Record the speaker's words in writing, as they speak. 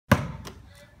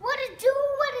What it do,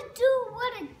 what it do,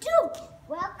 what it do?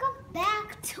 Welcome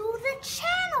back to the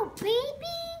channel,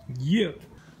 baby. Yeah.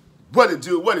 What it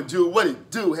do, what it do, what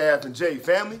it do, Half and J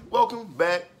family. Welcome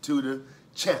back to the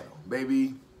channel,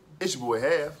 baby. It's your boy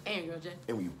Half. And Girl J.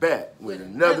 And we back with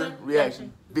another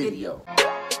reaction video.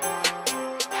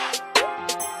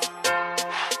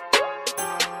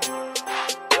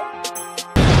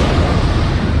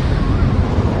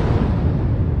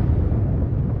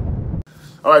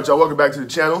 All right, y'all, welcome back to the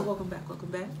channel. Welcome back, welcome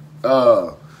back.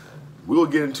 We will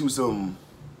get into something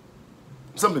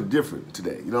different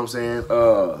today, you know what I'm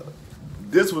saying?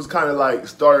 This was kind of like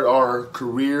started our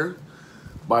career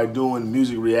by doing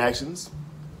music reactions.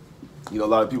 You know, a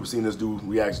lot of people seen us do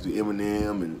reactions to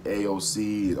Eminem and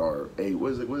AOC or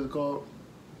what is it called?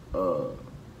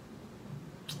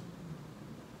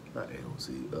 Not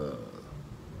AOC,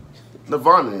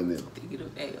 Nirvana in them. Thinking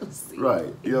of AOC.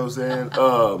 Right, you know what I'm saying?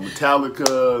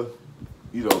 Metallica,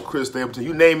 you know, Chris Stapleton,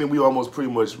 you name it, we almost pretty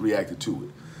much reacted to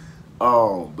it.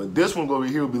 But this one over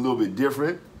here will be a little bit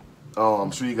different.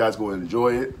 I'm sure you guys going to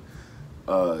enjoy it.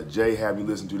 Jay had me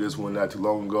listen to this one not too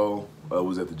long ago.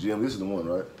 Was at the gym. This is the one,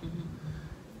 right? Mm-hmm.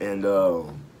 And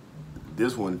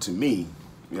this one, to me,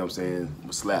 you know what I'm saying,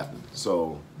 was slapping.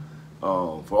 So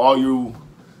for all you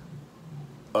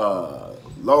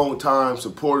long-time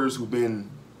supporters who've been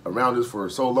around us for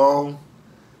so long,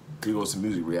 here goes some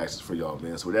music reactions for y'all,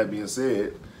 man. So with that being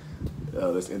said,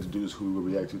 let's introduce who we'll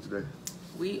react to today.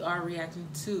 We are reacting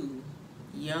to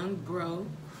Young Bro,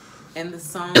 and the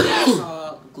song is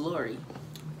called Glory.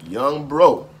 Young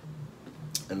Bro,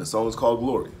 and the song is called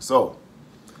Glory. So,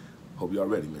 hope y'all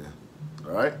ready, man.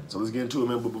 All right, so let's get into it,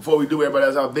 man. But before we do, everybody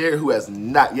that's out there who has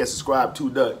not yet subscribed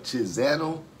to the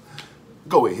channel,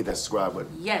 go ahead, hit that subscribe button.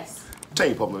 Yes. Turn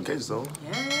your public notifications on.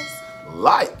 Yes.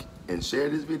 Like and share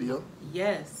this video.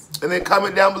 Yes. And then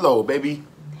comment down below, baby.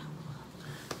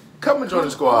 Come and join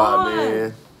the squad,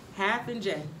 man. Half and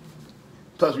J.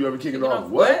 Plus, we ever kicking off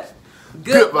what? what?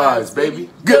 Good vibes, baby.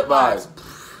 Good vibes.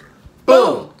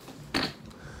 Boom.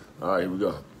 All right, here we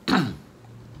go.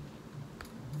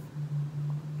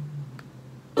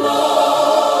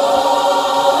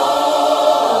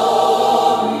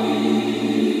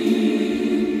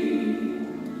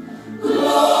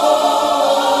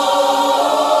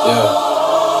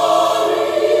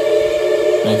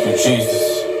 Thank you, Jesus.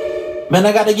 Man,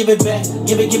 I gotta give it back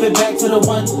to the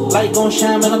one. Light gon'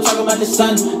 shine, man, I'm talking about the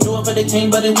sun. Do it for the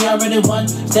king, but then we already won.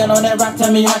 Stand on that rock,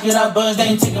 tell me how can I buzz,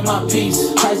 they ain't taking my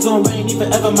peace. Christ gon' reign, he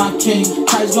forever my king.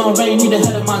 Christ gon' reign, he the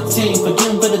head of my team.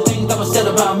 Forgive him for the things that was said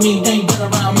about me, they ain't been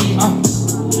around me,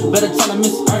 Better tell him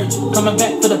it's urgent, coming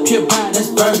back for the pure pride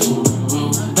that's virgin.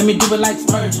 Let me do it like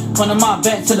Spurgeon, pointing my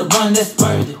back to the one that's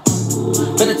worthy.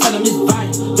 Better tell him it's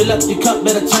vital, fill up your cup,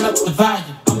 better turn up the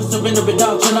volume. I'ma surrender it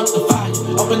all, turn up the fire.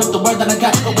 Open up the word that I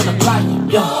got, go and apply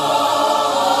it, yo.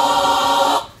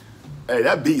 Hey,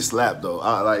 that beat slap though.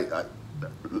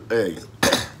 Hey,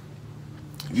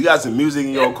 you got some music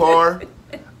in your car,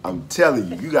 I'm telling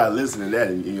you, you gotta listen to that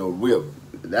in your whip.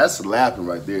 That's slapping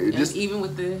right there. It just, even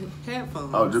with the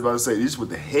headphones. I was just about to say, just with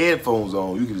the headphones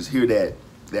on, you can just hear that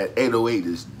 808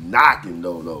 is knocking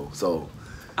though. So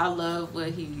I love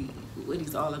what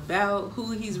he's all about,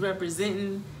 who he's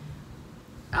representing.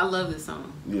 I love this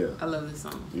song. Yeah. I love this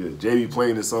song. Yeah, JB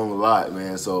playing this song a lot,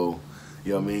 man. So,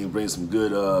 you know what I mean, bring some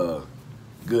good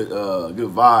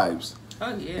vibes.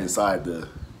 Oh yeah. Inside the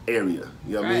area.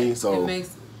 You know what I mean? So it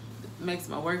makes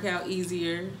my workout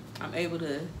easier. I'm able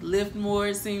to lift more,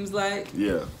 it seems like.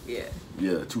 Yeah. Yeah.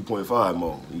 Yeah, 2.5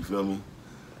 more. You feel me?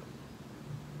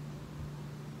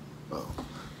 Oh,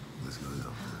 let's go.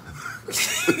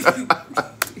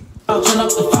 Turn up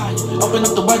the fire, open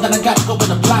up the word that I got, go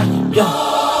and apply it, yo.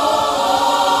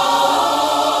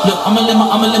 Look, I'ma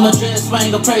let my dread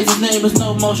swing, go praise his name, there's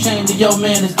no more shame to your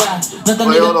man is die.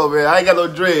 Wait, hold on, man, I ain't got no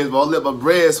dreads, but I'll let my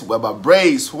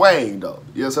braids swing, though.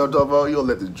 You know what I'm talking about? You gonna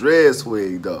let the dreads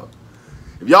swing, though.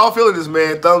 If y'all feeling this,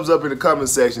 man, thumbs up in the comment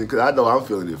section, because I know I'm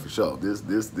feeling it for sure. This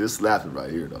slapping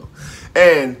right here, though.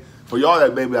 And for y'all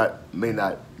that maybe may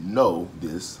not know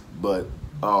this, but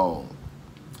I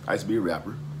used to be a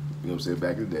rapper. You know what I'm saying,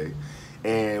 back in the day.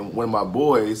 And one of my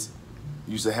boys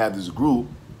used to have this group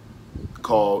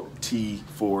called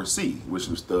T4C, which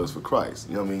was Thugs for Christ.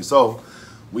 You know what I mean? So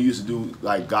we used to do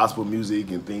like gospel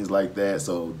music and things like that.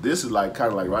 So this is like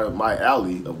kind of like right up my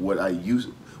alley of what I used.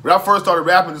 When I first started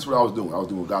rapping, this is what I was doing. I was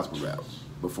doing gospel rap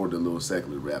before the little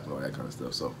secular rap and all that kind of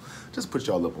stuff. So just put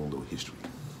y'all up on a little history.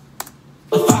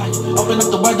 Open up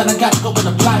the word that I got, go and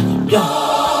apply it, yo.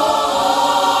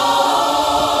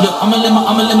 Look, I'ma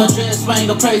let my dread swing,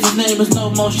 go praise his name, there's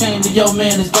no more shame to your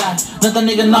man is die. Nothing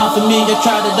nigga not for me, I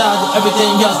tried to dodge it.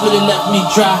 Everything else really left me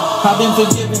dry. I've been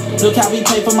forgiven, look how we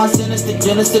pay for my sins. The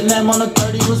Genesis lamb on the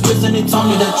 30 was risen. He told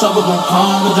me that trouble gon'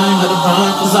 come, but I ain't gotta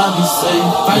run, cause I'll be safe.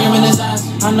 Fire in his eyes,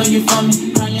 I know you for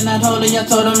me. Crying out holy, I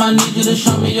told him I need you to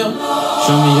show me your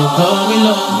glory,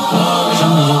 Lord. Show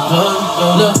me your glory,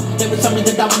 Lord. Look, they would tell me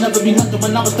that I would never be nothing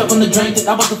when I was stuck on the drain. That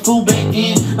I was a fool back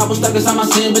in. I was stuck inside my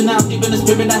sin, but now I'm deep in the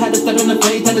spirit. I had to step in the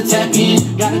faith, had to tap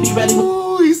in. Gotta be ready.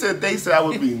 Ooh, he said they said I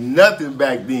would be nothing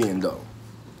back then, though.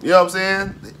 You know what I'm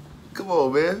saying? Come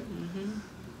on, man.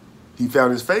 He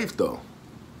found his faith, though.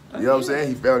 You know what I'm saying?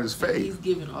 He found his faith. He's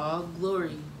giving all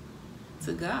glory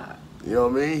to God. You know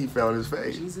what I mean? He found his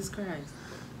faith. Jesus Christ.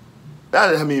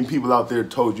 Not how many people out there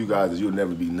told you guys that you'll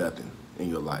never be nothing in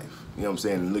your life. You know what I'm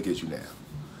saying? And look at you now.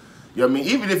 You know what I mean?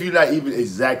 Even if you're not even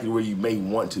exactly where you may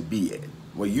want to be at,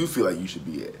 where you feel like you should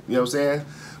be at. You know what I'm saying?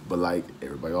 But like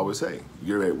everybody always say,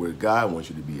 you're at where God wants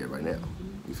you to be at right now.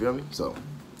 You feel me? So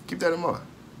keep that in mind.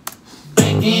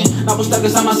 I was stuck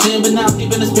inside my sin, but now I'm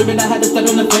deep in the spirit. I had to step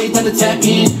in the faith, had to tap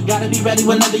in. Gotta be ready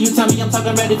whenever you tell me I'm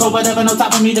talking ready for whatever, no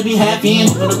time for me to be happy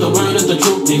in. Open up the word, let the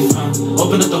truth be found.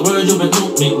 Open up the word, you been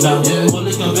new me now.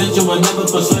 Fully convinced you will never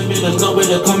persuade me. There's no way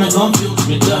to come and confuse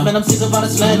me. And I'm sick about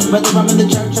the slander, whether I'm in the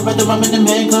church or whether I'm in the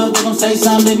man club. They gon' say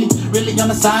something, baby. Really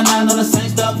on the sideline, on the same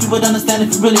stuff. You would understand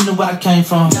if you really knew where I came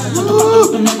from. Took the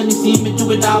prophet up and never seen me do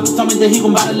it all. He told me that he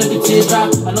gon' buy the look at tears drop.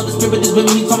 I know the spirit is with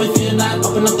me, he told me fear not.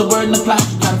 Open up the word and apply.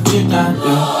 Gotta fear God,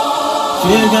 yeah.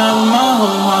 Fear God with my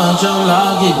whole heart, your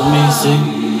law keeping me sick.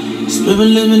 Spirit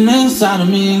living inside of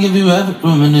me and give you every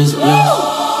room in this place.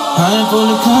 I am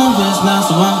fully convinced now,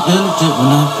 so I'm diligent when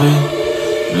I pray.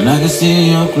 And I can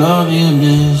see your glory in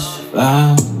this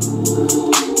fire.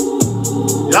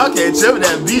 Y'all can't tell me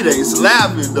that beat ain't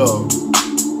slapping, though.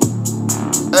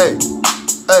 Hey,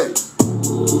 hey.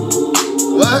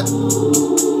 What?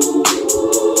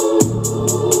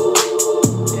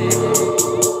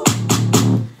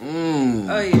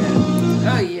 Oh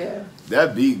yeah. Oh yeah.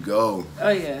 That beat go. Oh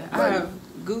yeah. I Like, have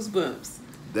goosebumps.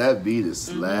 That beat is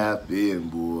slapping,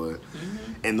 boy.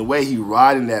 And the way he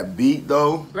riding that beat,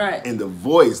 though. Right. And the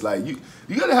voice, like, you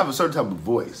gotta have a certain type of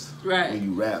voice. Right. When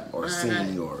you rap or Right.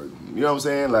 sing or, you know what I'm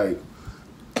saying? Like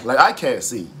I can't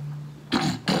sing.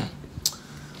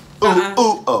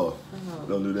 Oh.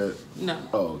 Don't do that? No.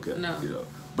 Oh, okay. No. You know.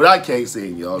 But I can't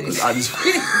sing, y'all, because I just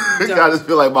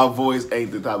feel like my voice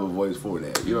ain't the type of voice for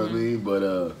that. You know what I mean?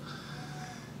 But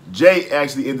Jay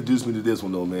actually introduced me to this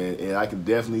one, though, man, and I can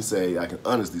definitely say, I can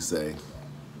honestly say,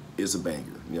 it's a banger.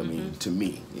 You know what I mean? To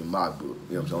me, in my book.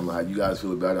 You know what I'm saying? I don't know how you guys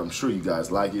feel about it. I'm sure you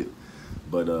guys like it,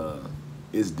 but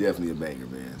it's definitely a banger,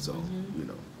 man. So, you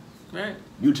know. Right.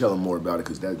 You tell him more about it,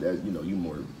 because that you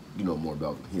know more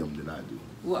about him than I do.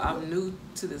 Well, I'm new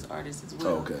to this artist as well.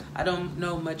 Oh, okay. I don't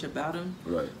know much about him.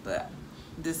 Right. But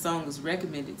this song was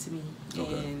recommended to me.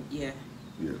 Okay. And yeah.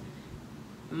 Yeah.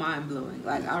 Mind blowing.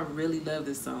 Like, I really love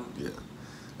this song. Yeah.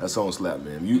 That song slap,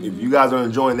 man. If you guys are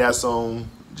enjoying that song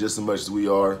just as much as we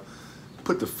are,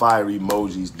 put the fire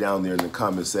emojis down there in the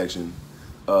comment section.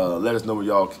 Let us know where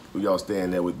y'all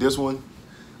stand there with this one.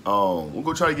 We're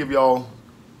gonna try to give y'all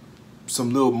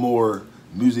some little more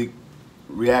music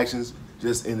reactions,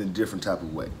 just in a different type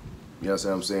of way. You know what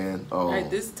I'm saying? Right,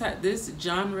 this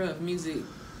genre of music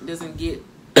doesn't get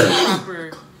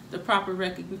the proper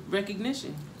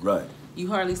recognition. Right. You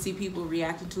hardly see people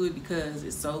reacting to it because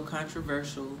it's so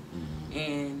controversial.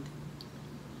 And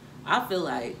I feel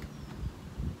like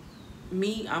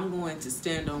I'm going to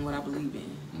stand on what I believe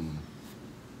in.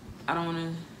 I don't want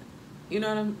to, you know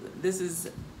what I'm. This is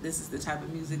the type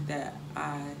of music that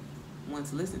I want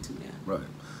to listen to now. Right.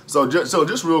 So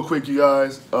just real quick, you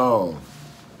guys. So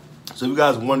if you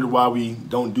guys wonder why we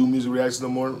don't do music reactions no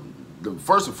more, the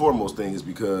first and foremost thing is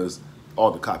because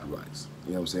all the copyrights.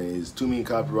 You know what I'm saying? It's too many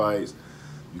copyrights.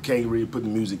 You can't really put the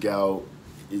music out.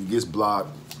 It gets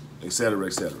blocked, etc.,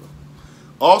 etc.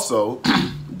 Also,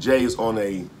 Jay is on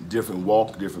a different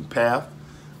walk, different path.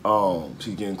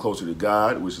 She's getting closer to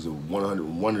God, which is a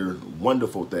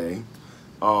wonderful thing.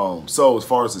 So as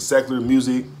far as the secular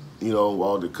music, you know,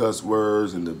 all the cuss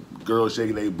words and the girls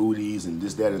shaking their booties and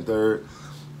this, that, and third,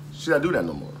 she not do that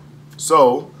no more.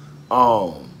 So,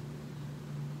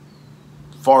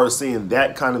 far as seeing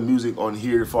that kind of music on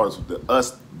here, as far as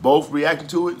us both reacting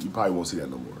to it, you probably won't see that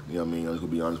no more. You know what I mean? I'm just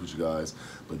gonna be honest with you guys.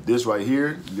 But this right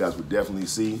here, you guys would definitely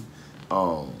see.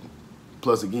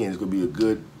 Plus, again, it's gonna be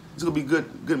good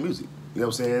music. You know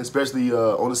what I'm saying? Especially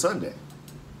on a Sunday.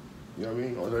 You know what I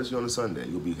mean? Especially on a Sunday,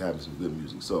 you'll be having some good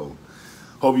music. So,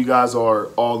 hope you guys are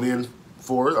all in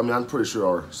for it. I mean, I'm pretty sure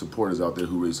our supporters out there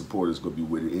who really support us gonna be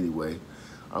with it anyway.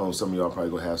 I know some of y'all probably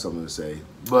gonna have something to say,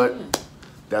 but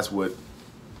that's what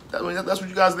I mean, that's what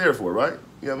you guys are there for, right?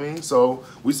 You know what I mean? So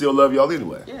we still love y'all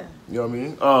anyway. Yeah. You know what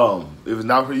I mean? If it's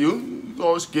not for you, you can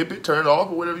always skip it, turn it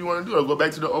off, or whatever you want to do. Or go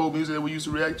back to the old music that we used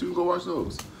to react to and go watch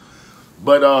those.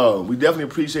 But we definitely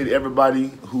appreciate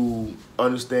everybody who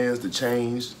understands the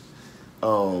change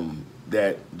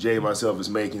that Jay and myself is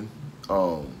making.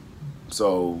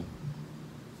 So,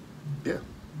 yeah.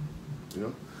 You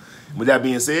know? With that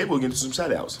being said, we'll get into some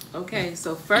shout outs. Okay,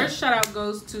 so first shout out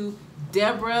goes to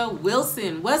Deborah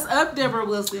Wilson. What's up, Deborah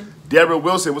Wilson? Deborah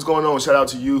Wilson, what's going on? Shout out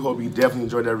to you. Hope you definitely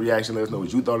enjoyed that reaction. Let us know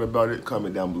what you thought about it.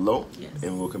 Comment down below. Yes.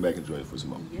 And we'll come back and join you for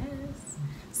some more. Yes.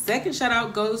 Second shout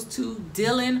out goes to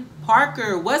Dylan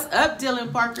Parker. What's up,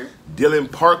 Dylan Parker? Dylan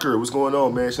Parker, what's going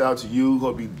on, man? Shout out to you.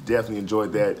 Hope you definitely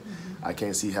enjoyed that. I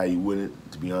can't see how you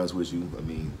wouldn't, to be honest with you. I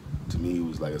mean, to me, it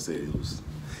was like I said,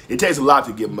 it takes a lot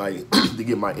to get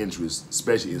my interest,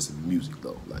 especially in some music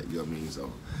though. Like, you know what I mean?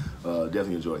 So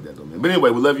definitely enjoyed that though, man. But anyway,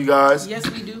 we love you guys. Yes,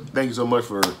 we do. Thank you so much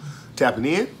for tapping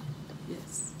in.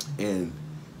 Yes. And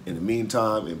in the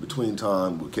meantime, in between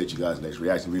time, we'll catch you guys in the next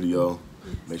reaction video.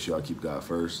 Yes. Make sure y'all keep God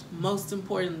first. Most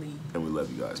importantly. And we love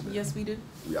you guys, man. Yes, we do.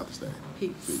 We out this thing.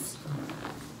 Peace. Peace.